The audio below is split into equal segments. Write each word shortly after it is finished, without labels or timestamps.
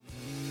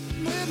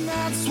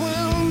Night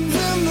swims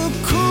in the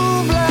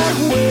cool black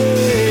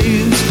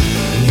waves.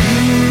 You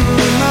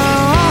in my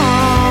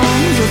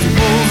arms as it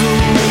pulls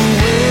away.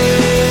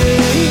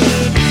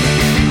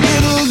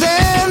 Little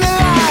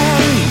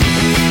dandelion,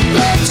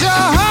 let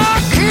your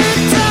heart keep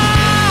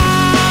time.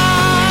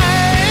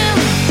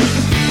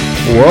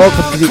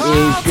 Welcome to the A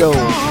Show.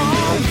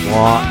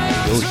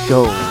 Your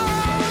show.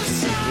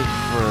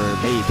 For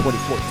May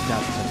 24th,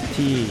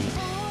 2017.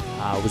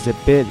 How's it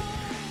been?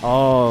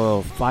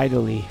 Oh,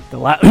 finally, the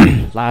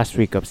last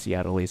week of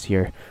Seattle is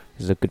here.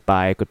 This is a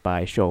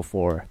goodbye show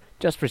for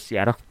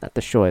Seattle, not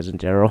the show as in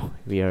general.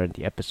 We are in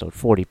the episode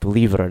 40,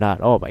 believe it or not.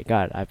 Oh my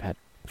god, I've had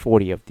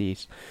 40 of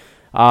these.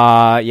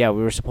 Yeah,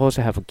 we were supposed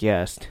to have a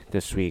guest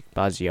this week,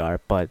 Baziar,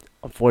 but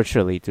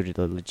unfortunately, due to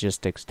the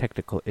logistics,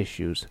 technical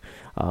issues,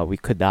 we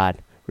could not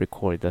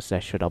record the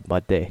session on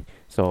Monday.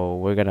 So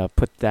we're gonna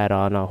put that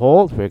on a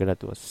hold. We're gonna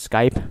do a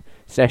Skype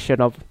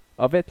session of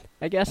it,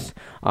 I guess.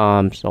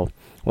 So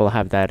we'll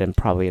have that in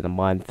probably in a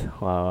month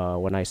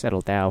when I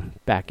settle down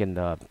back in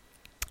the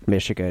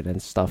Michigan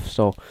and stuff.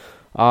 So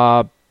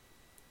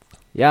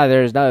yeah,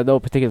 there's no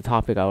particular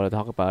topic I want to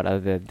talk about other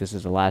than this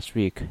is the last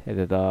week.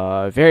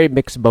 Very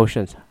mixed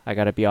emotions, I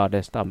gotta be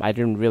honest. I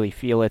didn't really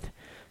feel it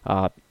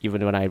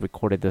even when I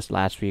recorded this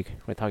last week.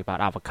 We're talking about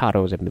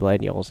avocados and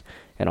millennials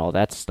and all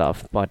that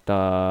stuff. But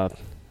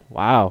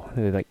wow,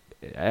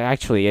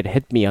 actually it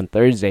hit me on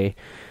Thursday.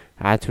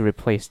 I had to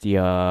replace the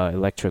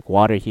electric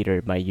water heater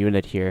in my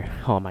unit here.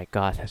 Oh my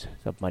god, that's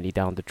the money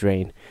down the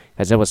drain.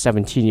 As I was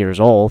 17 years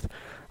old.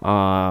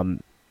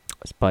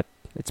 But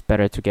it's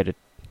better to get it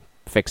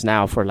fixed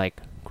now for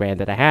like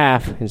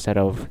 $1,500 instead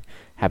of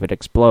have it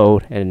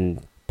explode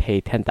and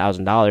pay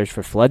 $10,000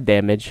 for flood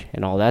damage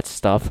and all that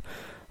stuff.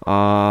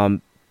 But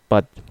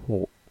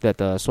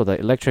the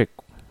electric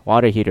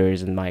water heater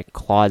is in my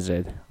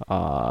closet.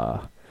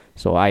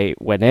 So I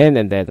went in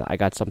and then I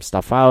got some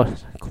stuff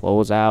out,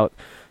 clothes out,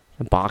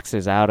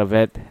 boxes out of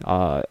it,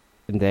 and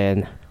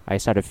then I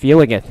started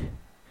feeling it.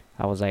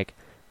 I was like,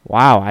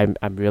 wow,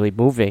 I'm really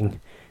moving.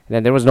 And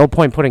then there was no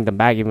point putting them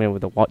back even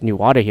with the new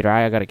water heater.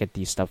 I gotta get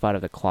these stuff out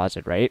of the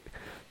closet, right?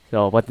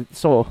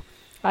 So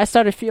I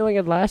started feeling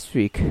it last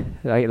week,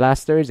 like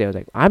last Thursday. I was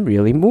like, I'm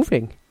really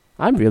moving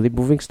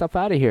stuff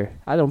out of here.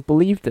 I don't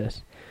believe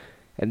this.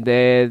 And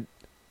then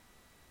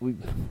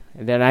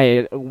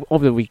I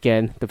over the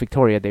weekend, the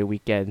Victoria Day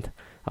weekend,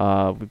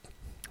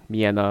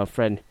 me and a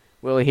friend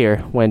Will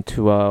here went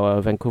to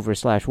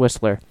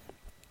Vancouver/Whistler.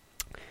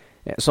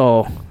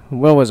 So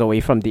Will was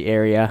away from the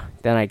area.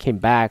 Then I came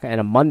back,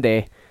 and on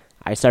Monday,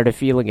 I started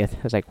feeling it.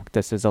 I was like,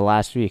 this is the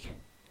last week.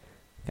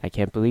 I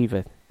can't believe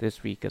it.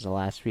 This week is the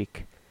last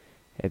week.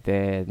 And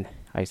then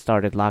I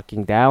started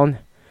locking down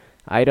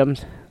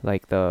items,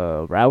 like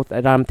the route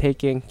that I'm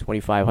taking,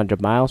 2,500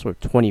 miles, or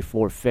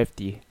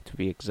 2,450 to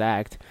be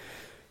exact.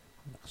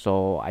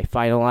 So I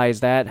finalized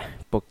that,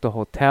 booked the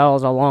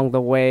hotels along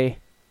the way.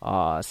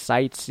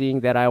 Sightseeing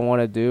that I want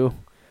to do,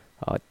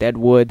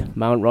 Deadwood,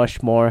 Mount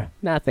Rushmore,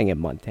 nothing in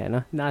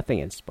Montana, nothing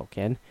in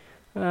Spokane,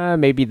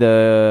 maybe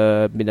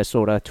the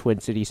Minnesota Twin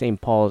City St.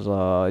 Paul's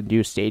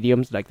new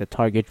stadiums like the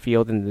Target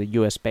Field and the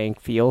US Bank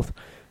Field.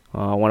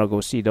 I want to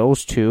go see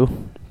those two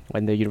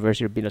on the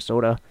University of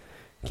Minnesota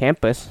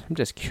campus. I'm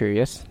just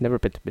curious, never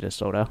been to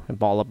Minnesota, and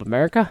Ball of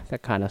America,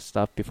 that kind of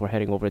stuff before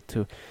heading over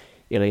to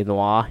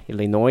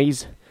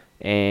Illinois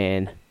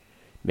and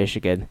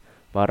Michigan.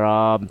 But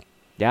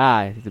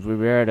yeah, we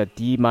were at a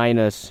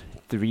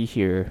D-3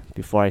 here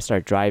before I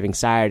start driving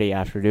Saturday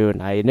afternoon.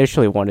 I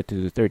initially wanted to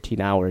do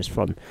 13 hours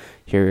from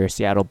here,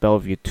 Seattle,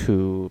 Bellevue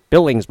to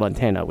Billings,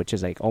 Montana, which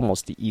is like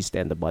almost the east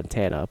end of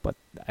Montana. But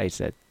I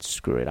said,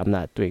 screw it. I'm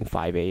not doing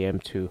 5 a.m.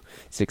 to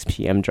 6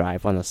 p.m.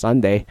 drive on a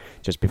Sunday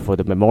just before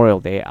the Memorial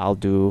Day. I'll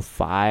do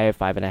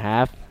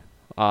 5.5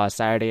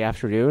 Saturday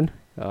afternoon.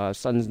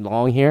 Sun's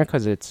long here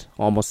because it's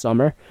almost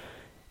summer.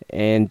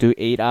 And do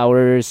 8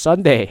 hours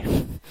Sunday.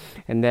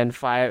 And then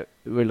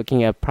we're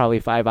looking at probably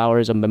 5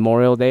 hours on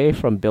Memorial Day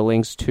from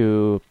Billings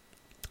to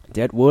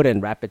Deadwood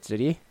and Rapid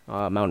City,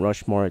 Mount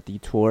Rushmore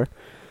detour.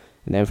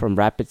 And then from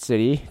Rapid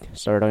City,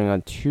 starting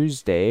on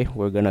Tuesday,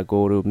 we're going to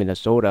go to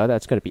Minnesota.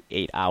 That's going to be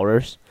 8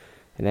 hours.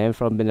 And then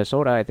from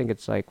Minnesota, I think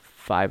it's like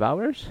 5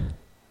 hours,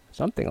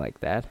 something like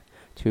that,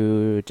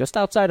 to just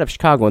outside of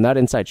Chicago, not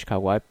inside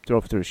Chicago. I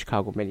drove through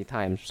Chicago many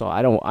times, so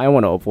I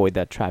want to avoid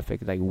that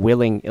traffic, like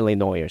Wheeling,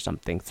 Illinois or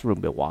something, through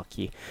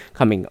Milwaukee,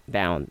 coming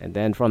down. And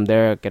then from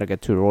there, gotta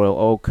get to Royal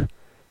Oak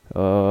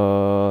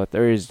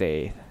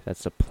Thursday.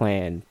 That's the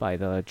plan by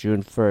the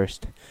June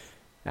 1st.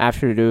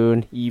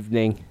 Afternoon,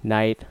 evening,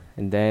 night,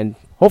 and then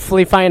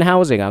hopefully find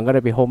housing. I'm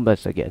gonna be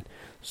homeless again.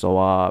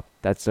 So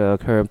that's the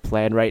current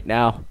plan right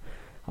now.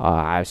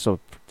 So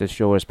this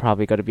show is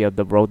probably going to be on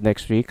the road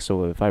next week.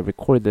 So if I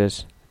record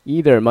this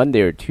either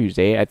Monday or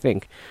Tuesday, I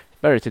think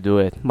better to do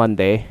it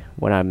Monday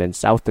when I'm in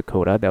South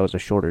Dakota. That was a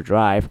shorter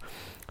drive.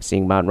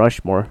 Seeing Mount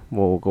Rushmore.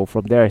 We'll go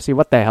from there. See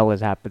what the hell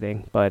is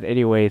happening. But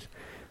anyways,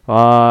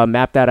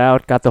 map that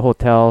out. Got the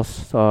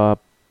hotels.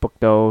 Booked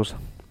those.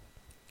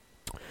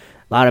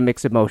 A lot of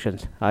mixed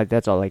emotions.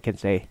 That's all I can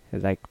say.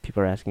 It's like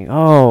people are asking,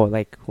 oh,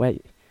 like,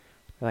 wait,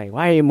 Like,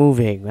 why are you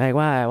moving? Like,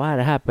 why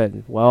it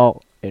happened?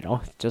 Well, it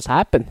just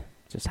happened.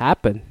 Just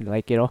happened.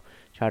 Like,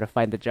 try to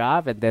find a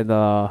job and then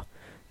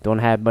don't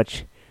have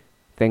much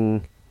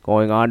thing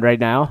going on right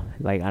now.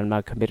 Like, I'm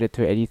not committed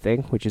to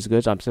anything, which is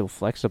good. So I'm still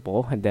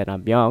flexible, and then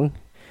I'm young.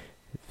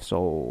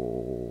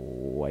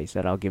 So I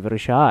said I'll give it a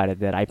shot, and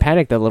then I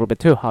panicked a little bit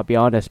too. I'll be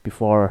honest.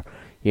 Before,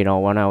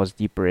 when I was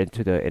deeper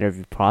into the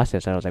interview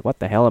process, I was like, "What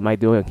the hell am I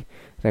doing?"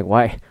 It's like,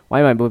 why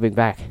am I moving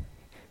back?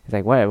 It's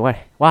like,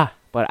 why?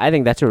 But I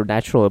think that's a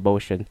natural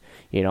emotion.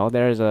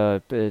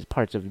 There's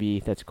parts of me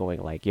that's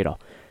going like, and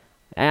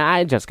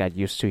I just got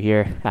used to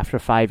here after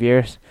 5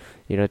 years.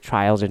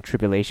 Trials and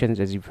tribulations,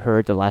 as you've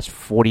heard, the last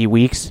 40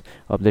 weeks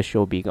of the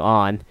show being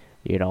on.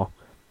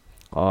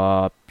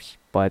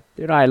 But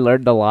I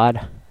learned a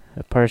lot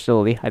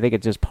personally. I think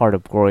it's just part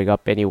of growing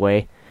up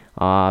anyway.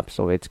 But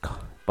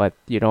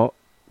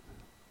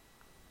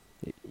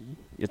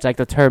it's like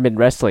the term in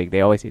wrestling.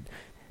 They always say,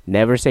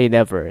 never say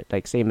never.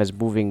 Like same as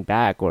moving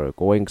back or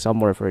going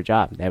somewhere for a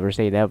job. Never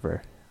say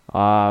never.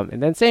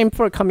 And then same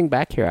for coming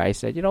back here. I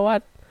said, you know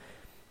what?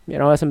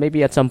 So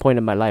maybe at some point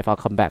in my life I'll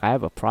come back. I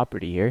have a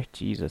property here.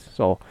 Jesus.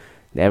 So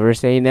never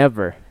say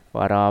never.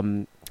 But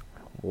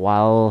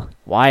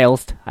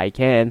whilst I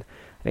can,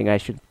 I think I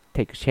should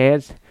take a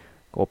chance,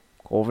 go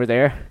over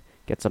there,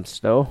 get some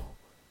snow,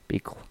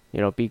 be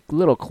a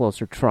little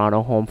closer to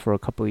Toronto, home for a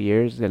couple of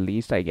years at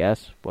least, I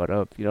guess. But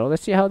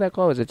let's see how that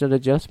goes. It's an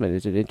adjustment.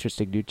 It's an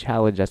interesting new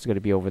challenge that's going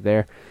to be over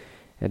there,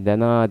 and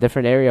then a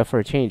different area for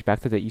a change,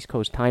 back to the East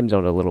Coast time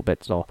zone a little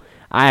bit. So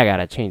I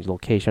gotta change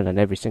location on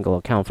every single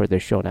account for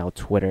this show now: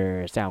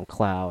 Twitter,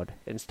 SoundCloud,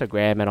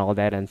 Instagram, and all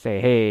that, and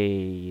say,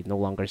 hey, no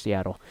longer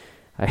Seattle.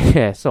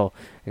 So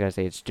I gotta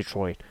say it's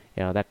Detroit,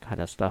 that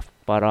kind of stuff.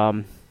 But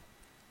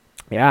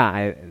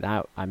yeah,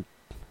 I'm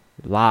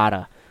a lot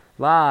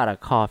of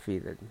coffee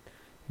and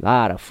a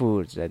lot of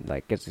foods and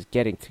like it's just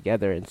getting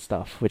together and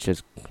stuff, which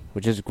is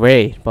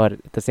great. But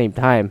at the same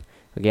time,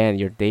 again,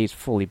 your day's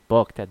fully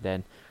booked, and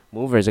then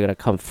movers are gonna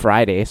come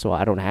Friday, so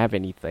I don't have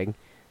anything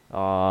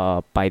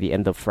by the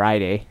end of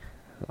Friday.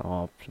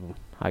 So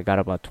I got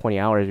about 20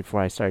 hours before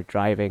I start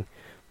driving.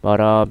 But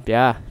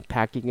yeah,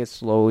 packing is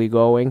slowly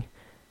going.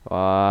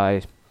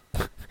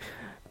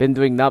 Been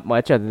doing not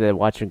much other than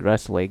watching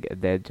wrestling,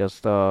 and then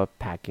just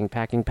packing,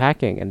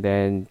 and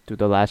then do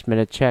the last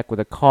minute check with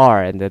a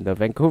car, and then the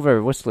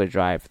Vancouver Whistler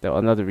drive.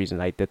 Another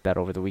reason I did that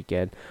over the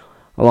weekend,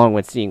 along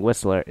with seeing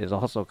Whistler, is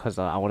also because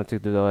I wanted to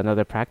do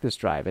another practice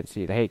drive and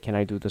see, hey, can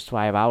I do this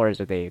 5 hours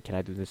a day? Can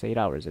I do this 8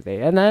 hours a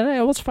day? And then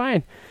it was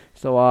fine.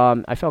 So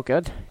I felt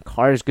good.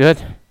 Car is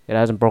good. It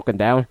hasn't broken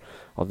down.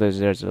 Although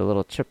there's a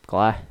little chip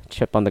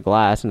on the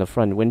glass in the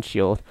front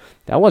windshield.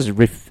 That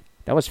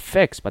was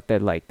fixed, but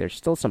then like there's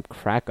still some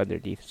crack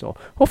underneath. So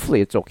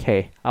hopefully it's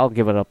okay. I'll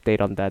give an update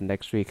on that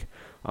next week.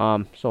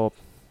 So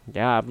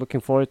yeah, I'm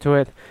looking forward to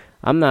it.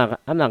 I'm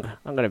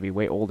gonna be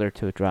way older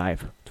to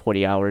drive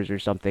 20 hours or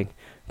something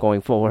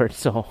going forward.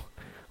 So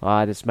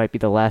this might be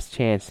the last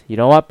chance. You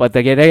know what? But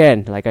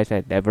again, like I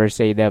said, never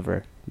say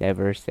never.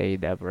 Never say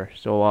never.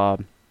 So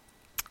I'm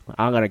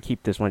gonna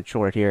keep this one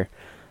short here.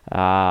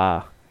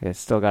 It's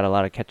still got a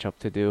lot of catch up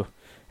to do.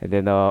 And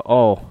then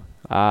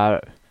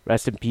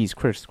rest in peace,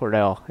 Chris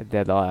Cornell. And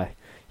then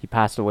he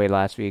passed away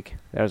last week.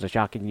 That was a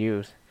shocking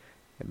news.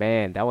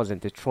 Man, that was in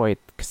Detroit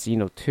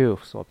Casino too.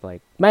 So I'm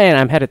like, man,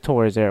 I'm headed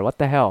towards there. What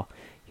the hell?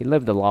 He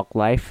lived a long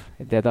life.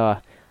 And then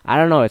I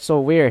don't know. It's so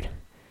weird.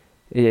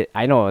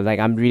 I know, like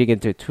I'm reading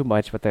into it too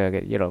much, but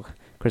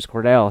Chris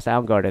Cornell,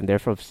 Soundgarden, they're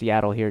from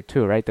Seattle here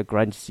too, right? The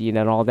grunge scene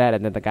and all that.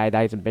 And then the guy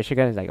dies in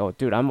Michigan. It's like, oh,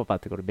 dude, I'm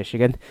about to go to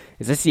Michigan.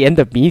 Is this the end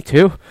of me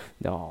too?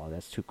 No,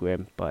 that's too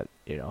grim. But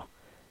a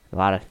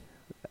lot of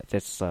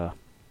just.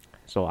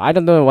 So I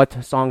don't know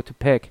what song to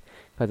pick,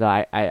 because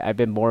I've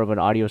been more of an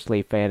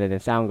Audioslave fan, and then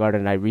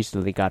Soundgarden I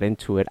recently got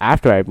into it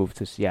after I moved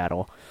to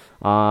Seattle.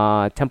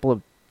 Temple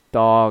of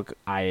Dog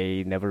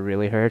I never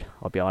really heard,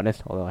 I'll be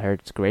honest, although I heard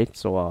it's great,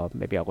 so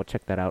maybe I'll go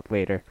check that out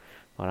later.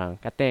 But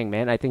god dang,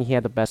 man, I think he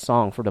had the best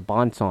song for the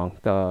Bond song,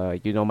 the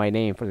You Know My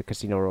Name for the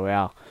Casino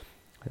Royale.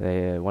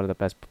 One of the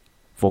best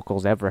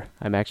vocals ever.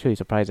 I'm actually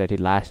surprised that he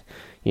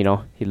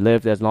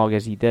lived as long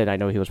as he did. I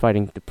know he was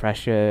fighting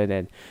depression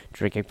and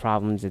drinking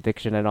problems,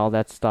 addiction, and all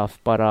that stuff.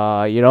 But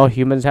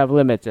humans have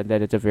limits, and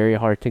then it's a very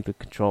hard thing to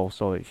control.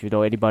 So if you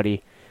know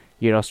anybody,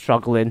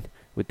 struggling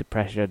with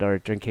depression or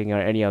drinking or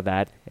any of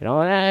that,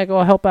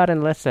 go help out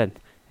and listen,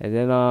 and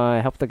then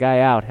help the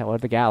guy out or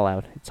the gal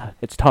out.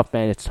 It's tough,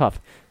 man. It's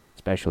tough,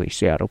 especially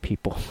Seattle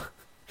people.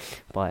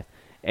 But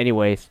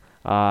anyways,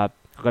 I'm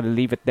gonna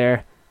leave it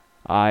there.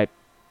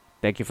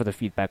 Thank you for the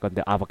feedback on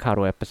the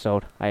avocado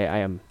episode.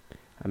 I'm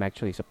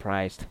actually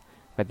surprised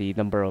by the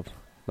number of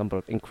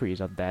inquiries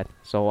on that.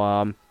 So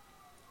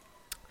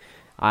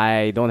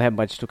I don't have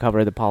much to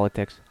cover the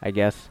politics. I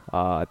guess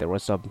there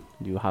was some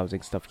new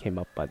housing stuff came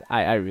up, but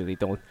I really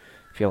don't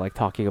feel like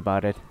talking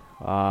about it.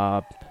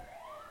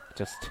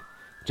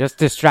 Just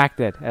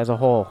distracted as a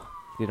whole.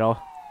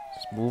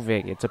 Just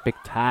moving. It's a big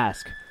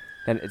task.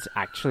 Then it's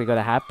actually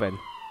gonna happen.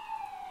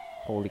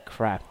 Holy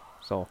crap!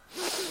 So.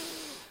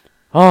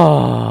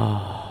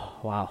 Oh,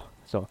 wow.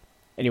 So,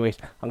 anyways,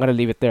 I'm gonna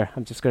leave it there.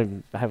 I'm just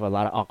gonna have a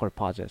lot of awkward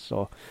pauses.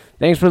 So,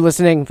 thanks for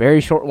listening.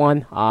 Very short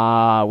one.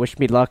 Wish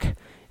me luck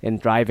in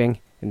driving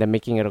and then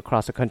making it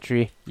across the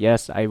country.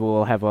 Yes, I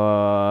will have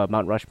a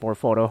Mount Rushmore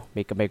photo.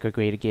 Make America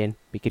great again.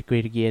 Make it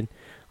great again.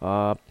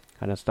 Kind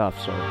of stuff.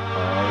 So, all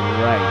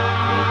right,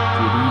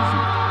 take it easy.